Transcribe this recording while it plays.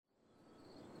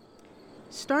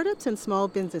Startups and small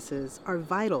businesses are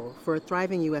vital for a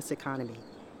thriving U.S. economy,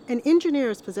 and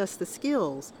engineers possess the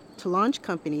skills to launch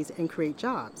companies and create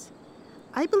jobs.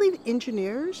 I believe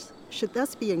engineers should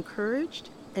thus be encouraged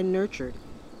and nurtured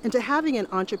into having an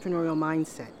entrepreneurial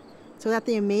mindset so that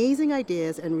the amazing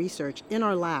ideas and research in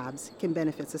our labs can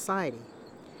benefit society.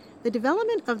 The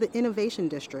development of the Innovation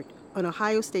District on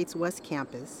Ohio State's West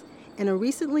Campus and a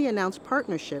recently announced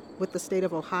partnership with the state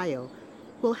of Ohio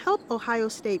will help Ohio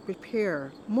State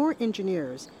prepare more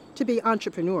engineers to be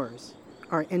entrepreneurs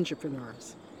or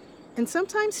entrepreneurs. And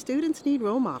sometimes students need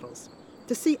role models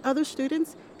to see other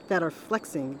students that are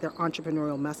flexing their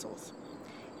entrepreneurial muscles.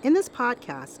 In this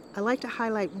podcast, I like to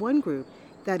highlight one group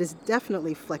that is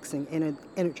definitely flexing in an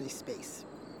energy space.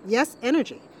 Yes,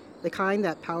 energy, the kind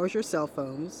that powers your cell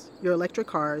phones, your electric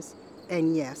cars,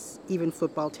 and yes, even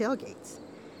football tailgates.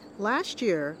 Last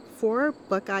year, 4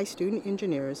 Buckeye student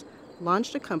engineers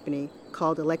launched a company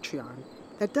called Electreon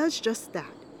that does just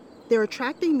that. They're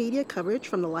attracting media coverage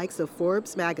from the likes of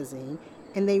Forbes magazine,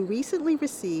 and they recently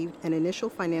received an initial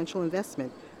financial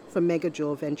investment from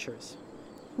Megajoule Ventures.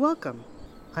 Welcome.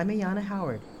 I'm Ayana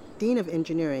Howard, Dean of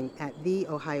Engineering at The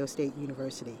Ohio State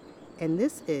University, and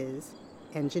this is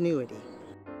Engenuity.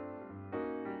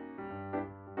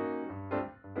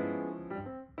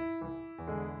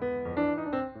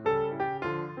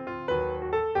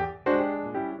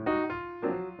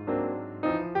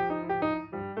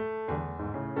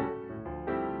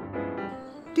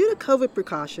 Due to COVID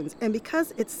precautions, and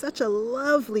because it's such a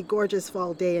lovely, gorgeous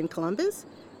fall day in Columbus,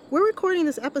 we're recording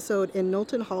this episode in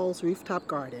Knowlton Hall's rooftop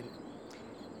garden.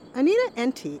 Anita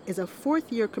Enti is a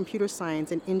fourth-year computer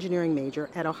science and engineering major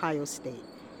at Ohio State.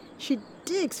 She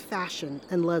digs fashion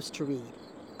and loves to read.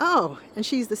 Oh, and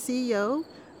she's the CEO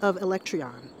of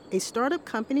Electreon, a startup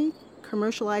company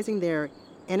commercializing their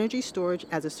energy storage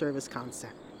as a service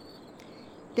concept.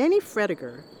 Danny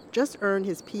Frediger just earned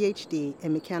his PhD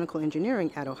in mechanical engineering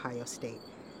at Ohio State.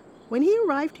 When he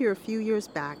arrived here a few years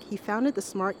back, he founded the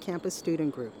Smart Campus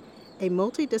Student Group, a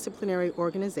multidisciplinary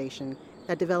organization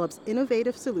that develops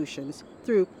innovative solutions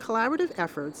through collaborative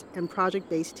efforts and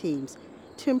project-based teams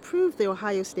to improve the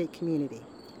Ohio State community.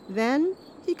 Then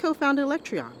he co-founded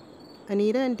Electreon.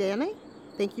 Anita and Danny,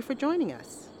 thank you for joining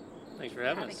us. Thanks for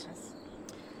having us.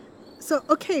 So,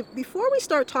 okay, before we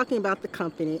start talking about the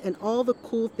company and all the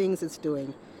cool things it's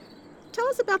doing, tell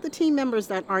us about the team members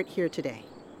that aren't here today.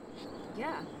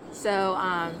 Yeah. So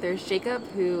there's Jacob,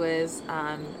 who is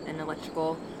an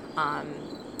electrical, an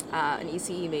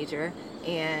ECE major,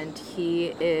 and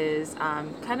he is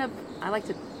I like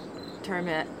to term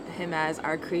him as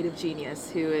our creative genius,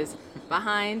 who is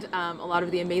behind a lot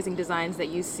of the amazing designs that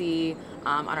you see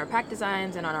on our pack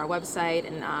designs and on our website,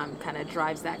 and kind of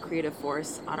drives that creative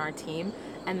force on our team.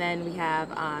 And then we have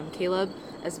Caleb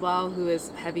as well, who is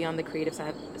heavy on the creative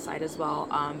side as well,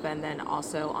 and then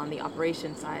also on the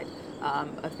operation side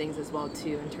of things as well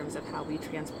too, in terms of how we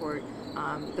transport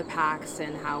the packs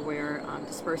and how we're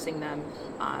dispersing them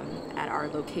at our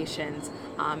locations.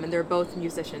 And they're both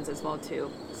musicians as well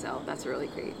too, so that's a really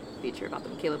great feature about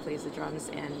them. Caleb plays the drums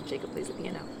and Jacob plays the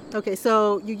piano. Okay,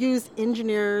 so you use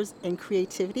engineers and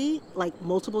creativity like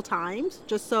multiple times,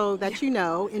 just so that you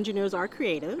know, engineers are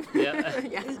creative. Yeah.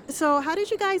 Yeah. So how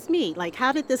did you guys meet? Like,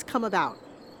 how did this come about?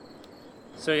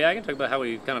 So I can talk about how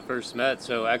we kind of first met.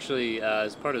 So actually,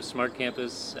 as part of Smart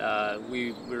Campus,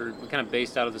 we're kind of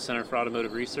based out of the Center for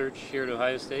Automotive Research here at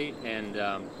Ohio State, and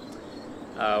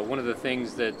one of the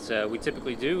things that we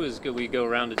typically do is we go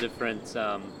around to different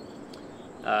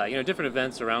different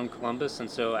events around Columbus. And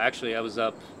so actually, I was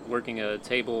up working a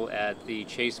table at the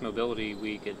Chase Mobility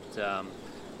Week at I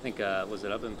think was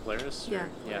it up in Polaris? Yeah.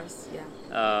 Polaris,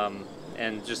 yeah.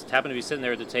 And just happened to be sitting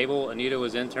there at the table. Anita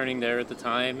was interning there at the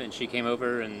time, and she came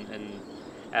over and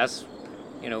asked,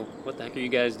 what the heck are you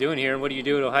guys doing here, and what do you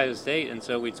do at Ohio State? And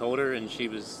so we told her, and she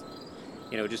was,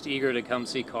 just eager to come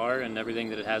see CAR and everything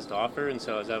that it has to offer. And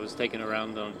so as I was taken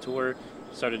around on tour,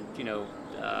 started,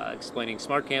 explaining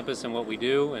Smart Campus and what we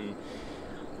do, and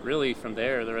really from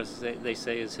there, the rest they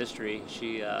say is history.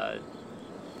 She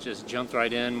just jumped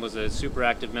right in, was a super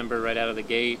active member right out of the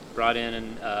gate, brought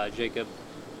in Jacob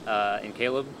and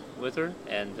Caleb with her,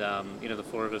 and the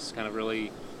four of us kind of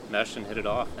really meshed and hit it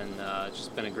off, and it's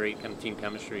just been a great kind of team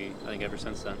chemistry, I think, ever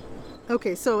since then.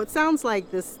 Okay, so it sounds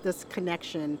like this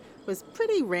connection was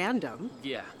pretty random.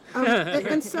 Yeah.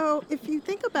 And so if you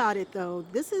think about it, though,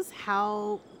 this is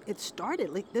how it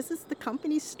started. Like, this is the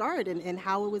company's start and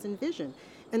how it was envisioned.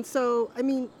 And so, I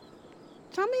mean,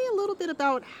 tell me a little bit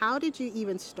about how did you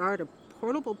even start a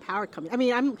portable power company? I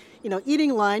mean, I'm,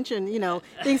 eating lunch and,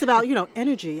 things about,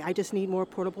 energy. I just need more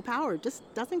portable power. Just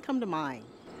doesn't come to mind.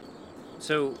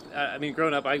 So, I mean,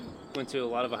 growing up, I went to a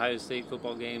lot of Ohio State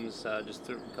football games, just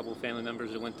through a couple of family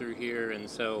members that went through here. And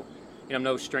so, I'm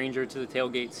no stranger to the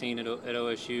tailgate scene at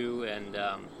OSU. And,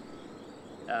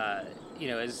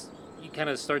 as you kind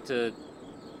of start to,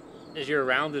 as you're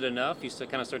around it enough, you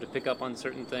kind of start to pick up on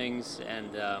certain things.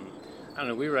 And, I don't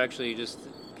know, we were actually just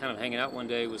kind of hanging out one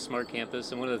day with Smart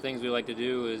Campus. And one of the things we like to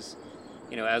do is,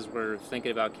 as we're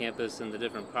thinking about campus and the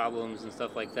different problems and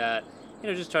stuff like that,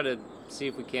 just try to see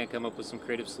if we can't come up with some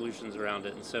creative solutions around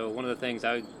it. And so one of the things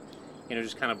I,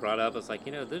 just kind of brought up is like,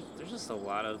 there's just a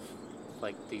lot of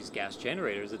like these gas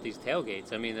generators at these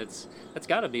tailgates. I mean, that's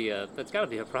got to be a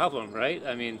problem, right?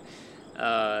 I mean,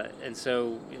 and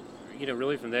so,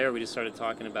 really from there we just started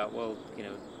talking about, well,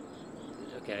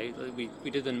 okay, we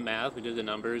did the math, we did the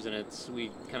numbers, and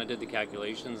we kind of did the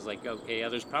calculations. Like, okay, yeah,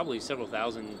 there's probably several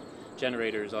thousand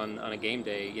generators on a game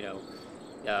day,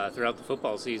 throughout the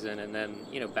football season, and then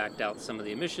backed out some of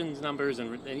the emissions numbers,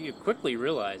 and you quickly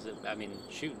realize that, I mean,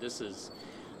 shoot, this is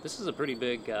a pretty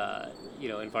big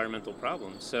environmental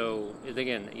problem. So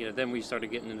again, then we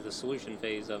started getting into the solution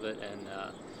phase of it,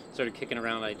 and started kicking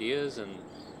around ideas, and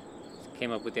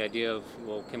came up with the idea of,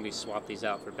 well, can we swap these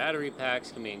out for battery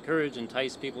packs? Can we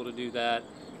entice people to do that?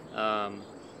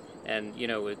 And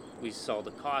we saw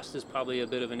the cost is probably a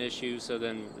bit of an issue. So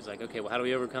then it was like, okay, well, how do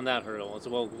we overcome that hurdle? And so,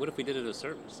 well, what if we did it as a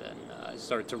service and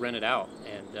started to rent it out?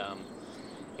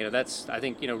 And that's, I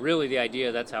think, really the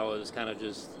idea. That's how it was kind of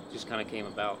just kind of came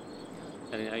about.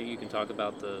 And you can talk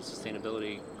about the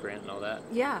sustainability grant and all that.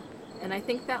 Yeah. And I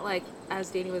think that, like, as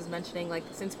Danny was mentioning, like,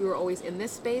 since we were always in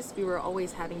this space, we were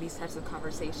always having these types of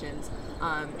conversations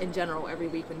in general every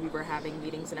week when we were having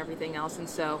meetings and everything else. And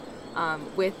so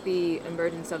with the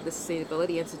emergence of the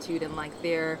Sustainability Institute and, like,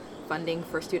 their funding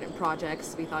for student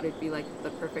projects, we thought it'd be, like,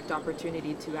 the perfect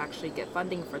opportunity to actually get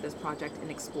funding for this project and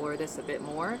explore this a bit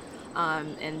more.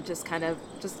 And just kind of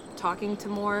just talking to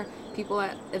more people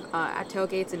at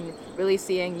tailgates and really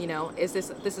seeing, is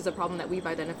this is a problem that we've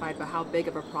identified, but how big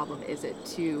of a problem is it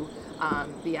to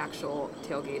the actual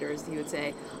tailgaters, you would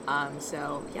say.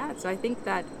 So I think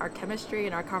that our chemistry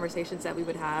and our conversations that we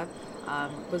would have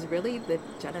was really the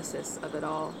genesis of it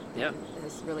all. Yeah.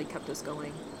 Has really kept us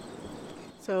going.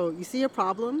 So you see a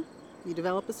problem, you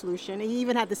develop a solution, and you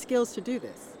even had the skills to do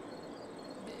this.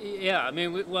 Yeah, I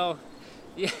mean,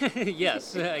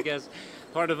 yes, I guess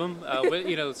part of them.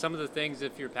 Some of the things,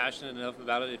 if you're passionate enough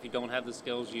about it, if you don't have the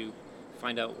skills, you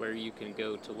find out where you can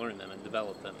go to learn them and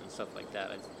develop them and stuff like that.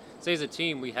 I'd say as a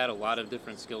team, we had a lot of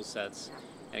different skill sets.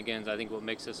 And again, I think what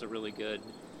makes us a really good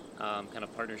kind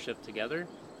of partnership together.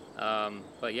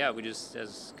 But yeah, we just,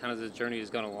 as kind of the journey has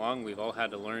gone along, we've all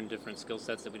had to learn different skill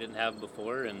sets that we didn't have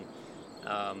before, and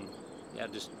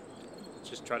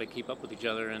just try to keep up with each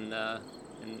other and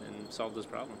solve this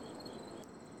problem.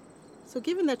 So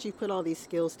given that you put all these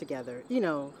skills together,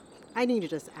 I need to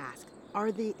just ask, are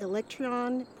the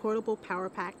Electron portable power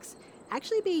packs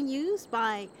actually being used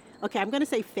by, okay, I'm going to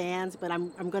say fans, but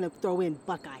I'm going to throw in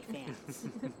Buckeye fans?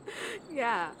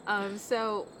 Yeah.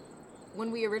 So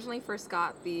when we originally first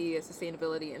got the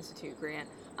Sustainability Institute grant,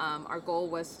 our goal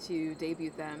was to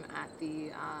debut them at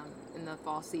in the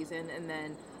fall season, and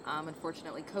then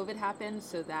unfortunately COVID happened,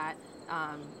 so that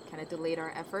kind of delayed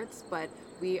our efforts. But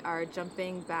we are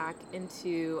jumping back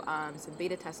into some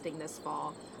beta testing this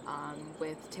fall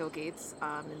with tailgates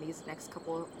in these next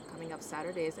couple coming up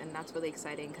Saturdays, and that's really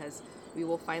exciting because we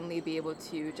will finally be able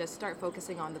to just start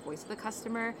focusing on the voice of the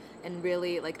customer and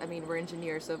really, we're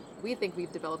engineers, so we think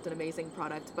we've developed an amazing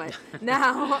product, but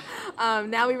now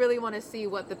we really want to see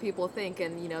what the people think,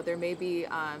 and there may be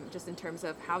just in terms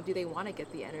of how do they want to get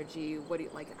the energy,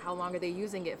 how long are they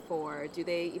using it for, do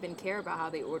they even care about how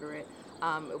they order it,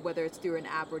 whether it's through an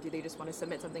app or do they just want to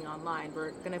submit something online.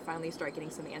 We're going to finally start getting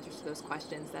some answers to those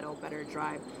questions that'll better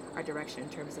drive our direction in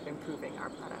terms of improving our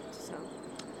product. So.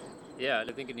 Yeah,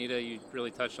 I think, Anita, you really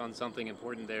touched on something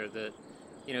important there that,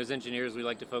 as engineers, we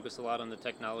like to focus a lot on the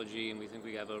technology, and we think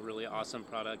we have a really awesome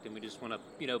product, and we just want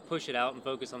to, push it out and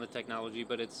focus on the technology,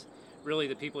 but it's really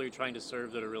the people you're trying to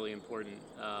serve that are really important.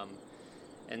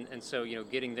 And so,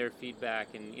 getting their feedback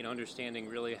and, understanding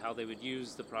really how they would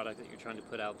use the product that you're trying to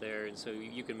put out there, and so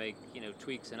you can make,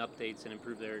 tweaks and updates and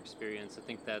improve their experience. I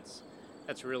think that's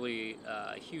really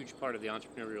a huge part of the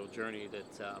entrepreneurial journey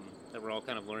that we're all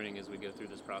kind of learning as we go through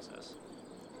this process.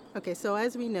 Okay, so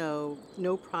as we know,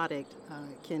 no product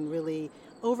can really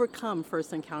overcome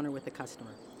first encounter with the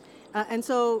customer. And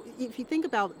so if you think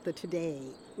about the today,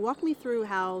 walk me through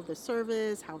how the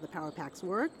service, how the Power Packs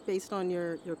work based on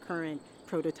your current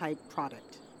prototype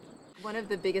product. One of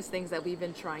the biggest things that we've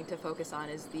been trying to focus on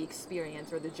is the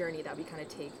experience or the journey that we kind of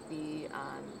take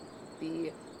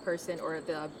the person or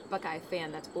the Buckeye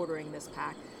fan that's ordering this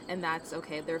pack, and that's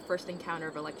okay, their first encounter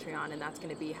of Electreon, and that's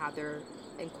going to be how they're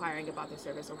inquiring about their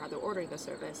service or how they're ordering the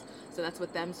service. So that's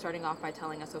with them starting off by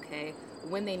telling us, okay,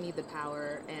 when they need the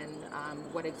power and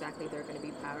what exactly they're going to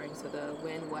be powering, so the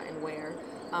when, what, and where,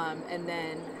 and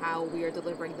then how we are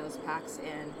delivering those packs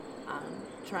and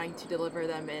trying to deliver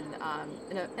them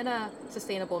in a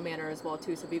sustainable manner as well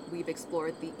too. So we've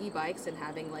explored the e-bikes and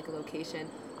having like a location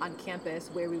on campus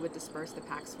where we would disperse the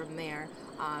packs from there,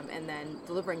 and then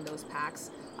delivering those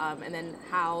packs, and then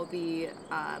how the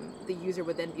user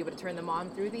would then be able to turn them on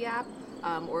through the app,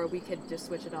 or we could just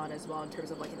switch it on as well in terms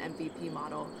of like an MVP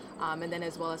model, and then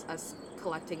as well as us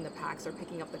collecting the packs or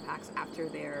picking up the packs after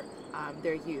their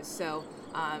use. So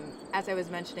as I was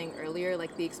mentioning earlier,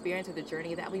 like the experience or the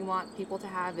journey that we want people to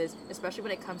have is, especially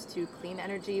when it comes to clean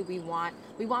energy, we want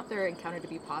their encounter to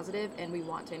be positive, and we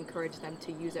want to encourage them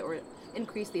to use it or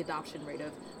increase the adoption rate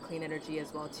of clean energy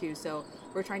as well too. So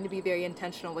we're trying to be very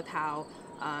intentional with how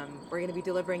we're going to be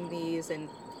delivering these and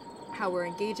how we're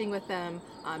engaging with them,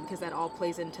 because that all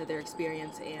plays into their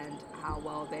experience and how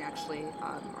well they actually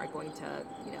are going to,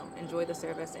 enjoy the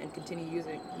service and continue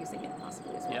using it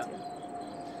possibly as well too.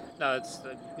 No, it's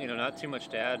not too much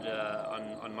to add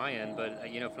on my end, but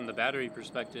from the battery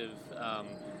perspective,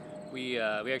 we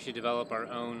actually develop our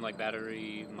own like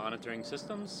battery monitoring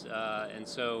systems, and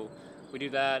so we do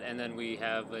that, and then we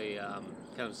have a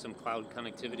kind of some cloud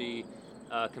connectivity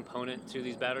component to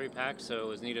these battery packs.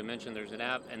 So as Nita mentioned, there's an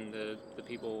app, and the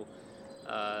people,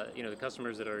 the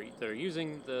customers that are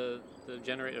using the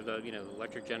generator, the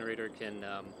electric generator can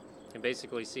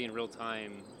basically see in real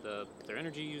time their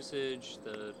energy usage,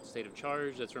 the state of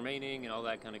charge that's remaining, and all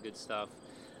that kind of good stuff.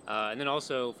 And then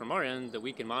also from our end, that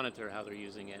we can monitor how they're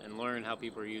using it and learn how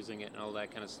people are using it and all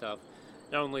that kind of stuff.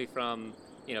 Not only from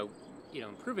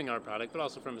improving our product, but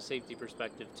also from a safety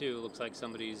perspective too. It looks like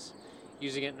somebody's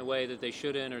using it in a way that they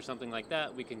shouldn't or something like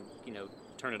that. We can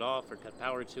turn it off or cut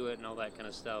power to it and all that kind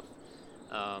of stuff.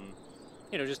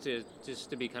 Just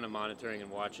to be kind of monitoring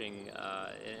and watching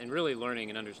and really learning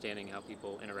and understanding how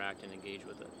people interact and engage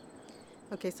with it.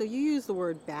 Okay, so you use the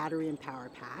word battery and power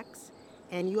packs,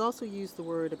 and you also use the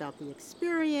word about the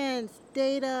experience,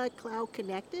 data, cloud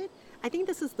connected. I think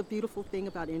this is the beautiful thing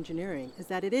about engineering, is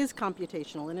that it is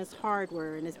computational and it's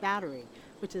hardware and it's battery,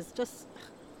 which is just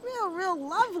real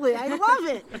lovely. I love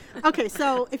it. Okay,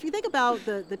 so if you think about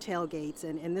the tailgates,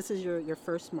 and this is your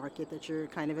first market that you're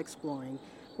kind of exploring,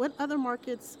 what other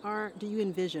markets do you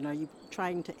envision? Are you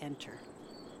trying to enter?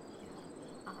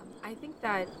 I think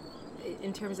that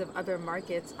in terms of other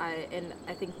markets, I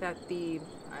think that the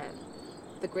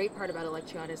great part about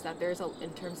Electreon is that in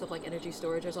terms of like energy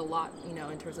storage, there's a lot,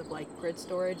 in terms of like grid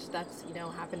storage that's,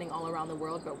 happening all around the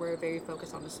world, but we're very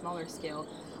focused on the smaller scale.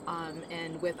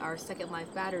 And with our Second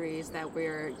Life batteries that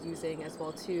we're using as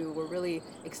well too, we're really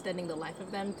extending the life of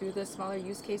them through the smaller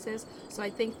use cases. So I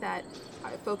think that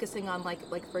focusing on like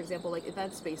for example, like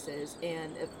event spaces,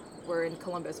 and if we're in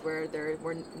Columbus where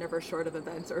we're never short of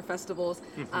events or festivals,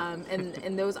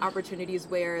 and those opportunities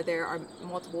where there are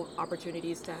multiple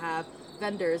opportunities to have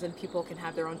vendors and people can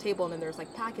have their own table, and then there's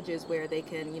like packages where they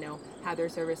can have their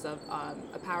service of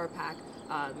a power pack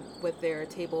with their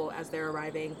table as they're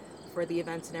arriving for the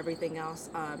events and everything else.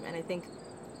 And I think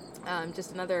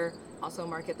just another also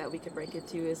market that we could break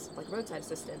into is like roadside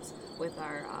assistance with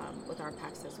our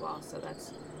packs as well. So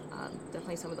that's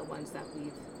definitely some of the ones that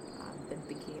we've been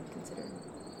thinking and considering.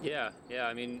 Yeah.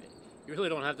 I mean, you really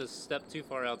don't have to step too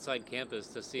far outside campus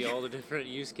to see all the different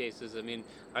use cases. I mean,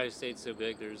 Ohio State's so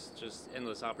big, there's just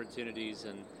endless opportunities.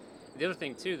 And the other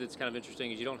thing too that's kind of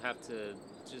interesting is you don't have to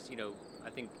just, I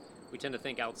think we tend to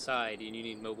think outside and you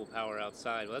need mobile power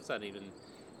outside. Well, that's not even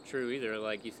true either.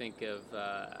 Like you think of,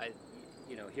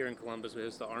 here in Columbus, we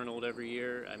host the Arnold every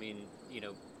year. I mean,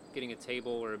 getting a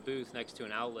table or a booth next to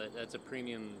an outlet, that's a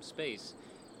premium space.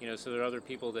 So there are other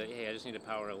people that, hey, I just need to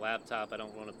power a laptop. I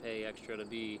don't want to pay extra to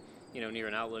be, near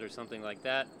an outlet or something like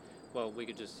that. Well, we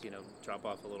could just, drop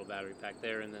off a little battery pack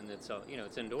there, and then it's,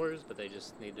 it's indoors, but they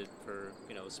just need it for,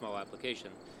 a small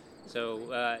application.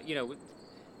 So, I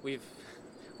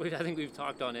think we've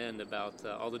talked on end about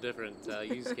all the different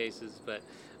use cases, but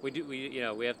we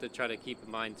have to try to keep in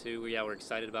mind too. We're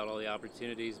excited about all the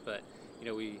opportunities, but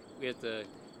we have to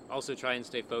also try and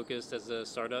stay focused as a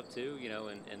startup too,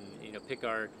 and pick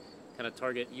our kind of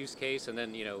target use case, and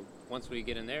then once we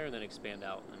get in there, then expand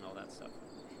out and all that stuff.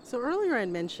 So earlier I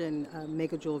mentioned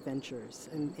Megajoule Ventures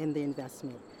and the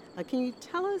investment. Can you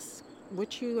tell us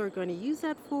what you are going to use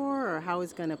that for, or how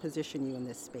it's going to position you in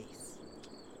this space?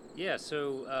 Yeah,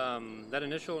 so that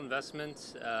initial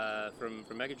investment from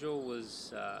Megajoule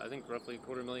was, I think, roughly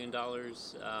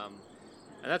 $250,000.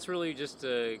 And that's really just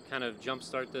to kind of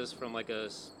jumpstart this from like a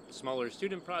smaller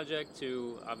student project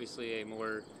to obviously a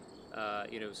more,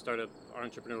 startup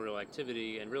entrepreneurial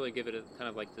activity, and really give it a kind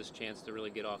of like this chance to really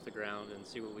get off the ground and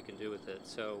see what we can do with it.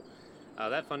 So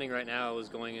that funding right now is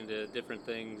going into different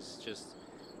things, just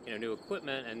new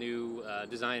equipment and new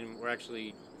design.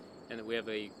 And we have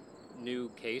a new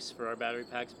case for our battery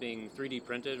packs being 3D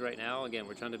printed right now. Again,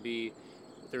 we're trying to be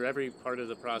through every part of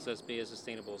the process be as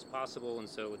sustainable as possible, and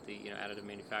so with the additive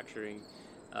manufacturing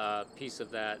piece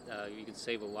of that, you can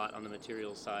save a lot on the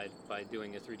materials side by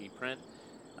doing a 3D print.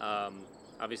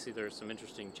 Obviously, there are some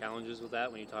interesting challenges with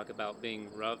that when you talk about being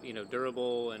rough,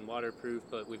 durable and waterproof.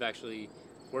 But we've actually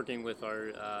working with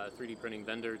our 3D printing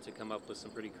vendor to come up with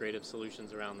some pretty creative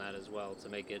solutions around that as well to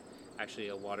make it actually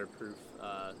a waterproof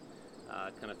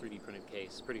kind of 3D printed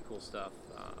case. Pretty cool stuff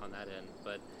on that end.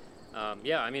 But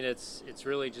it's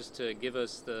really just to give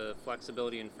us the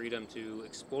flexibility and freedom to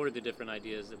explore the different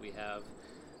ideas that we have.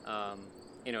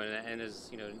 And as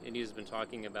India's been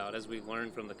talking about, as we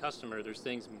learn from the customer, there's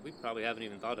things we probably haven't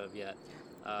even thought of yet.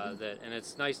 And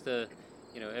it's nice to,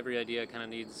 every idea kind of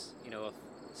needs,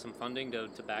 some funding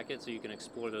to back it, so you can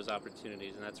explore those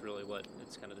opportunities, and that's really what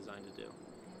it's kind of designed to do.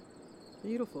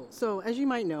 Beautiful. So as you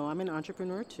might know, I'm an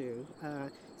entrepreneur too.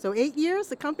 So 8 years,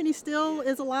 the company still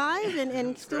is alive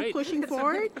and still great. pushing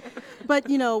forward. But,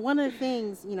 one of the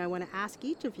things, I want to ask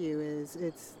each of you is,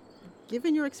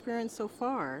 given your experience so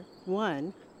far,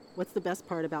 one, what's the best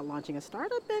part about launching a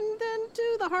startup? And then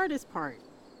two, the hardest part.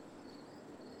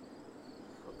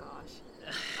 Oh,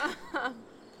 gosh.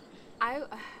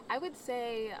 I would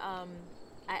say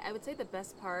I would say the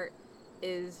best part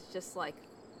is just like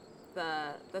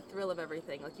the thrill of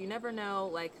everything. Like, you never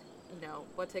know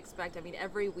what to expect. I mean,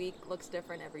 every week looks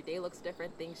different, every day looks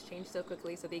different, things change so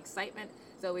quickly, so the excitement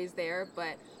is always there.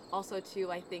 But also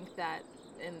too, I think that,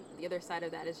 and the other side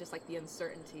of that is just like the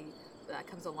uncertainty that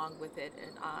comes along with it,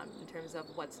 and in terms of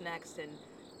what's next, and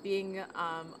being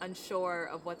unsure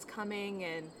of what's coming,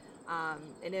 and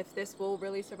if this will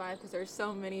really survive, because there's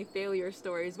so many failure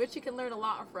stories which you can learn a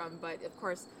lot from. But of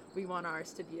course, we want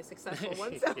ours to be a successful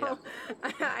one. So Yeah.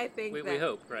 I think We that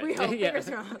hope, right? we hope, Yeah. fingers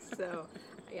crossed. So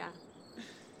yeah.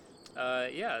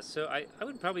 So I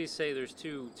would probably say there's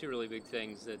two really big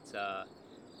things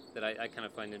that I kind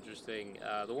of find interesting.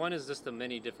 The one is just the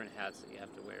many different hats that you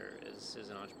have to wear as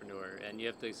an entrepreneur, and you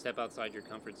have to step outside your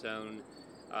comfort zone.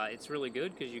 It's really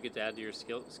good because you get to add to your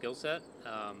skill set,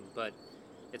 but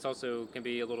it's also can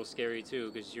be a little scary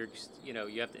too, because you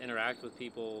have to interact with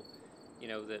people,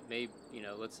 that may,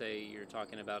 let's say you're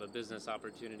talking about a business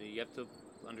opportunity. You have to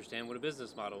understand what a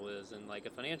business model is and like a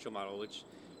financial model, which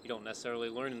you don't necessarily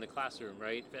learn in the classroom,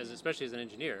 right? Especially as an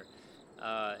engineer.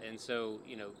 And so,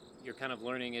 you're kind of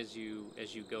learning as you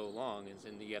go along,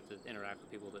 and you have to interact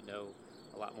with people that know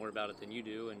a lot more about it than you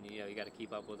do, and you got to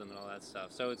keep up with them and all that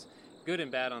stuff. So it's good and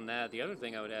bad on that. The other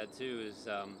thing I would add too is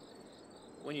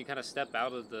when you kind of step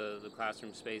out of the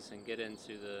classroom space and get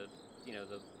into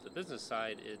the business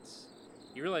side,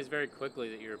 you realize very quickly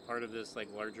that you're a part of this like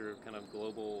larger kind of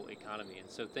global economy,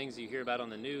 and so things you hear about on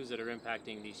the news that are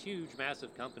impacting these huge,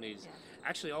 massive companies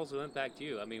actually also impact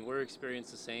you. I mean, we're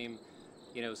experiencing the same,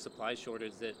 supply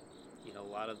shortage that a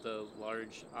lot of the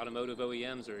large automotive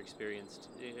OEMs are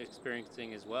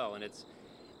experiencing as well, and it's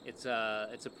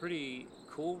a pretty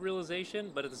cool realization,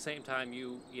 but at the same time,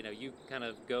 you kind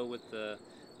of go with the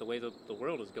way the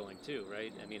world is going too,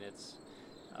 right? I mean, it's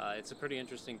a pretty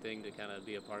interesting thing to kind of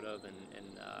be a part of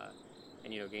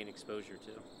and gain exposure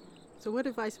to. So what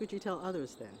advice would you tell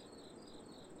others then?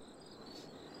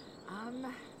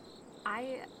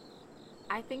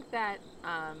 I think that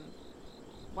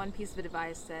one piece of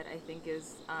advice that I think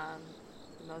is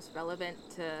the most relevant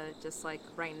to just like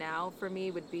right now for me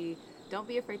would be, don't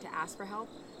be afraid to ask for help.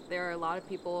 There are a lot of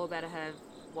people that have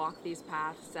walked these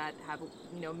paths that have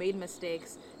made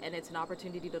mistakes, and it's an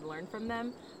opportunity to learn from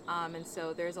them. And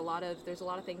so there's a lot of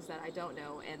things that I don't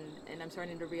know, and I'm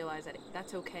starting to realize that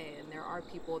that's okay. And there are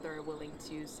people that are willing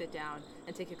to sit down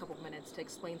and take a couple minutes to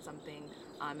explain something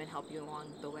and help you along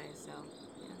the way. So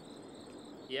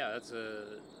yeah. Yeah,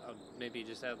 I'll maybe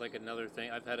just add like another thing.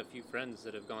 I've had a few friends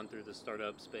that have gone through the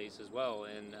startup space as well,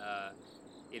 and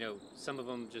some of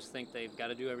them just think they've got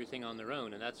to do everything on their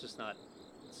own, and that's just not.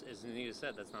 As Anita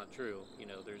said, that's not true.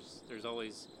 There's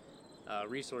always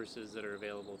resources that are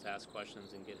available to ask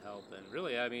questions and get help. And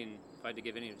really, I mean, if I had to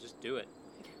give any, just do it.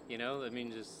 I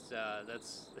mean, just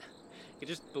that's you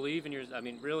just believe in your. I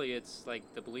mean, really, it's like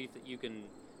the belief that you can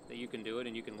do it,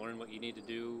 and you can learn what you need to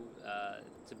do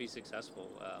to be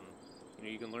successful.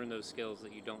 You can learn those skills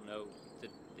that you don't know that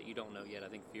you don't know yet. I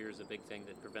think fear is a big thing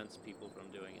that prevents people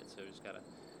from doing it. So you just gotta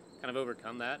kind of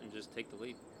overcome that and just take the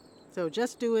leap. So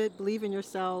just do it, believe in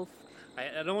yourself.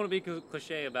 I don't want to be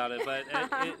cliche about it, but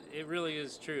it really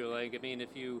is true. Like, I mean, if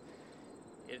you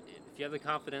have the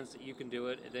confidence that you can do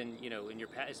it, then in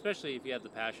especially if you have the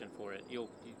passion for it, you'll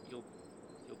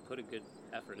put a good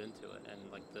effort into it, and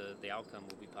like the outcome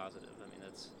will be positive. I mean,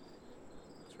 that's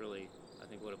really, I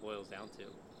think, what it boils down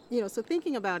to. So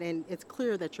thinking about, and it's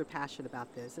clear that you're passionate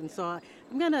about this, and so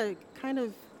I'm going to kind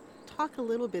of talk a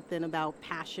little bit then about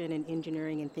passion and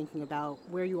engineering and thinking about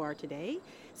where you are today.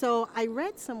 So I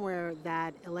read somewhere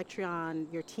that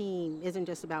Electreon, your team, isn't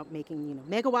just about making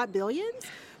megawatt billions,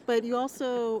 but you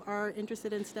also are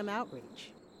interested in STEM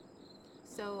outreach.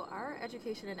 So our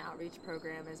education and outreach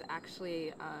program is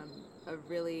actually a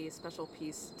really special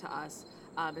piece to us,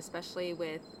 especially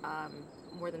with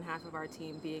more than half of our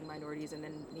team being minorities, and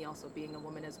then me also being a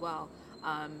woman as well.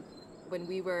 When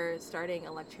we were starting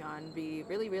Electreon, we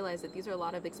really realized that these are a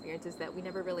lot of experiences that we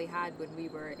never really had when we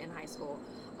were in high school.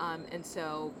 And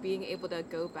so being able to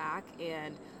go back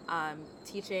and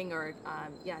teaching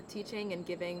and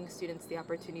giving students the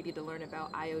opportunity to learn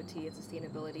about IoT and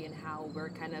sustainability and how we're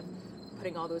kind of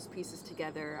putting all those pieces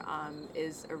together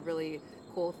is a really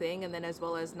cool thing. And then as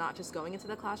well as not just going into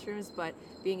the classrooms, but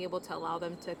being able to allow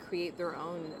them to create their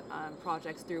own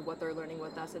projects through what they're learning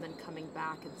with us, and then coming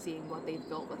back and seeing what they've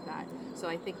built with that. So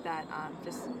I think that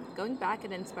just going back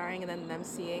and inspiring, and then them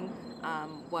seeing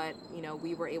what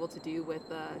we were able to do with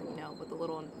with the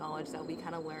little knowledge that we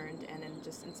kind of learned, and then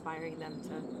just inspiring them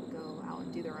to go out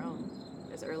and do their own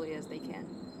as early as they can.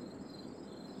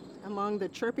 Among the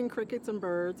chirping crickets and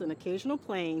birds and occasional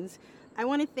planes, I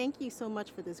want to thank you so much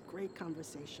for this great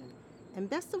conversation. And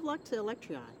best of luck to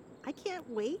Electreon. I can't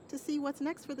wait to see what's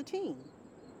next for the team.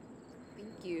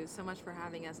 Thank you so much for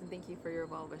having us, and thank you for your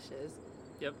well wishes.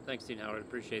 Yep, thanks, Dean Howard.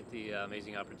 Appreciate the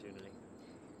amazing opportunity.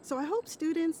 So I hope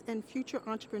students and future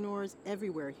entrepreneurs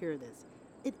everywhere hear this.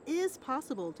 It is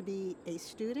possible to be a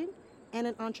student and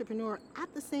an entrepreneur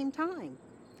at the same time.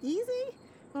 Easy?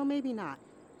 Well, maybe not.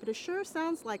 But it sure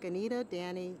sounds like Anita,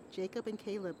 Danny, Jacob, and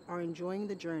Caleb are enjoying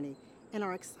the journey and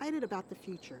are excited about the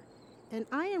future. And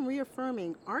I am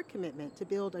reaffirming our commitment to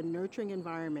build a nurturing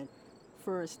environment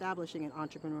for establishing an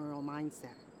entrepreneurial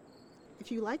mindset.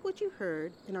 If you like what you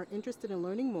heard and are interested in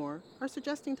learning more or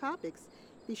suggesting topics,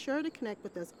 be sure to connect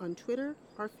with us on Twitter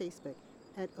or Facebook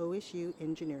at OSU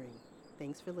Engineering.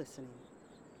 Thanks for listening.